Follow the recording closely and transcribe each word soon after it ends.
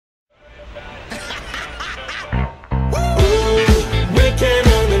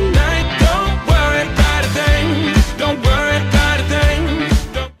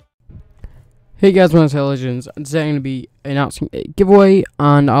Hey guys, my name's Legends, and today I'm going to be announcing a giveaway,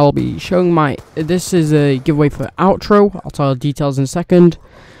 and I'll be showing this is a giveaway for outro. I'll tell you the details in a second,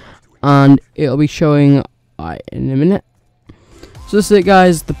 and it'll be showing in a minute. So this is it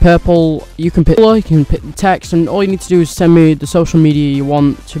guys, the purple, you can pick color, you can pick the text, and all you need to do is send me the social media you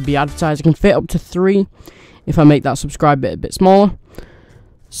want to be advertised. I can fit up to 3 if I make that subscribe bit a bit smaller.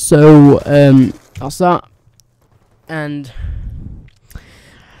 So, that's that, and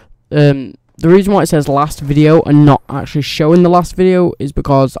the reason why it says last video and not actually showing the last video is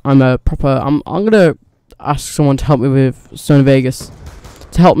because I'm gonna ask someone to help me with Sony Vegas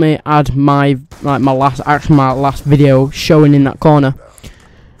to help me add my last video showing in that corner,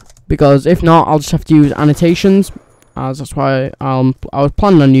 because if not I'll just have to use annotations, as that's why I was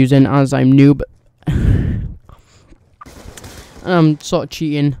planning on using, as I'm noob and I'm sort of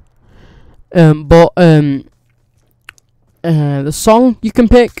cheating. The song you can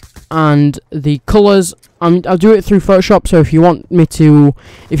pick, and the colours, I'll do it through Photoshop. So if you want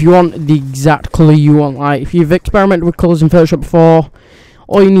the exact colour you want, like if you've experimented with colours in Photoshop before,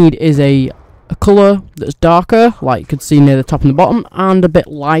 all you need is a colour that's darker, like you could see near the top and the bottom, and a bit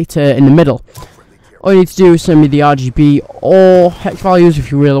lighter in the middle. All you need to do is send me the RGB or hex values if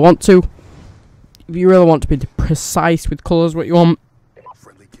you really want to. If you really want to be precise with colours, what you want.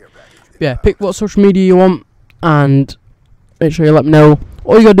 Yeah, pick what social media you want, and make sure you let me know.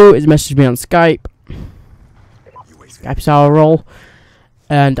 All you gotta do is message me on Skype. Skype's our role,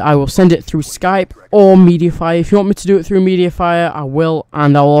 and I will send it through Skype or Mediafire. If you want me to do it through Mediafire, I will,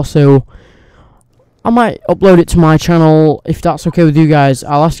 and I might upload it to my channel if that's okay with you guys.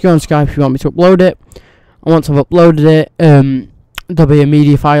 I'll ask you on Skype if you want me to upload it, and once I've uploaded it, there'll be a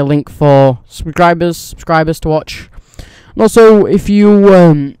Mediafire link for subscribers to watch. And also, if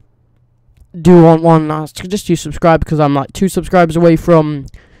you do want one, I suggest you subscribe, because I'm like 2 subscribers away from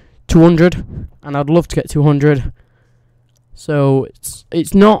 200, and I'd love to get 200. So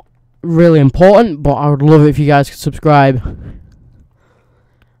it's not really important, but I would love it if you guys could subscribe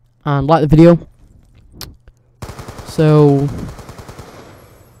and like the video. So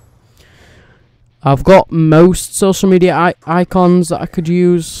I've got most social media icons that I could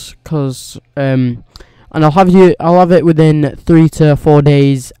use, because and I'll have it within 3 to 4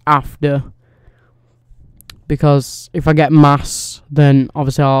 days after. Because if I get mass, then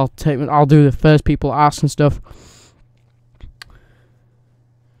obviously I'll do the first people ask and stuff.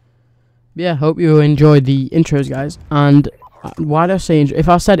 Yeah, hope you enjoyed the intros, guys. And why did I say if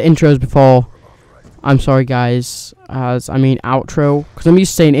I said intros before, I'm sorry, guys. As I mean outro, because I'm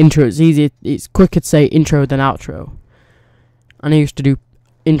used to saying intro. It's easier. It's quicker to say intro than outro. And I used to do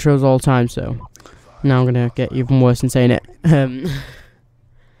intros all the time, so now I'm gonna get even worse in saying it.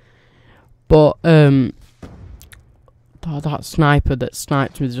 That sniper that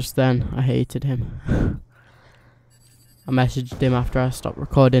sniped me just then, I hated him. I messaged him after I stopped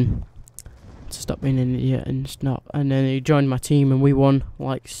recording to stop being an idiot and then he joined my team, and we won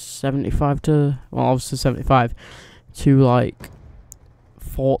like 75 to, well, obviously 75 to like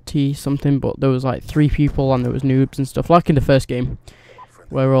 40 something, but there was like 3 people and there was noobs and stuff, like in the first game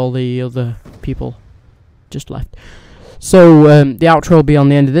where all the other people just left. So the outro will be on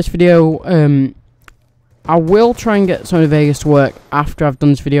the end of this video. I will try and get Sony Vegas to work after I've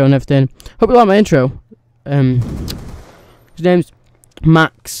done this video and everything. Hope you like my intro. His name's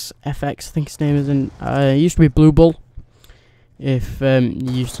Max FX, I think his name is, and he used to be Blue Bull, if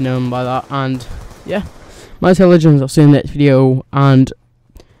you used to know him by that. And yeah, my Legends, I'll see you in the next video. And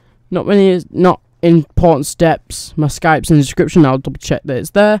not important steps, my Skype's in the description, I'll double check that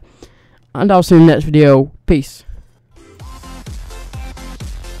it's there, and I'll see you in the next video. Peace.